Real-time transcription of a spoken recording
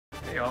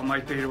y'all.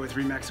 Mike Bader with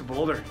RE/MAX of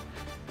Boulder.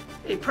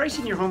 Hey,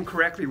 pricing your home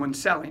correctly when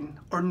selling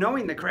or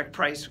knowing the correct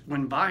price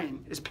when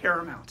buying is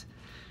paramount.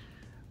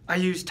 I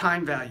use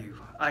time value.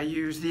 I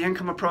use the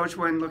income approach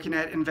when looking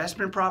at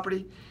investment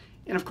property.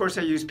 And of course,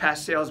 I use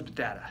past sales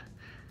data.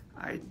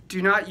 I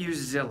do not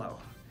use Zillow.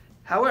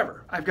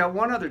 However, I've got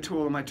one other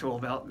tool in my tool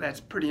belt that's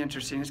pretty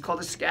interesting. It's called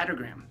a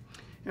scattergram.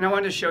 And I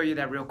wanted to show you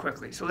that real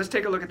quickly. So let's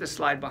take a look at this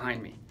slide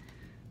behind me.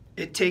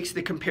 It takes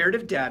the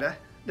comparative data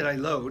that I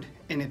load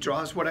and it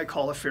draws what I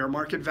call a fair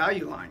market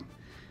value line,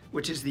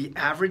 which is the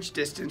average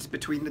distance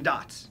between the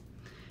dots.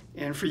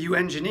 And for you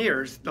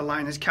engineers, the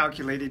line is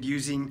calculated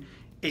using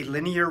a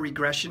linear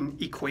regression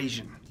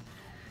equation.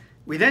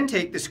 We then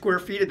take the square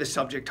feet of the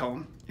subject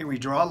home and we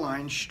draw a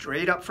line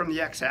straight up from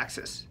the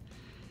x-axis.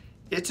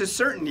 It's a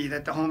certainty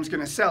that the home's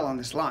going to sell on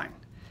this line.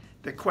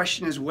 The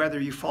question is whether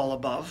you fall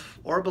above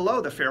or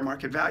below the fair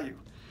market value.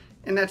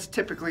 And that's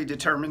typically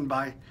determined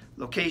by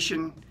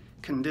location,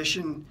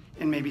 condition,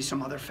 and maybe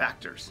some other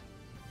factors.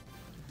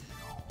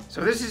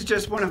 So this is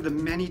just one of the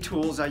many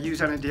tools I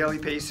use on a daily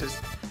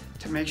basis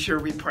to make sure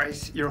we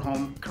price your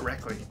home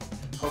correctly.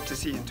 Hope to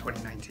see you in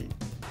 2019.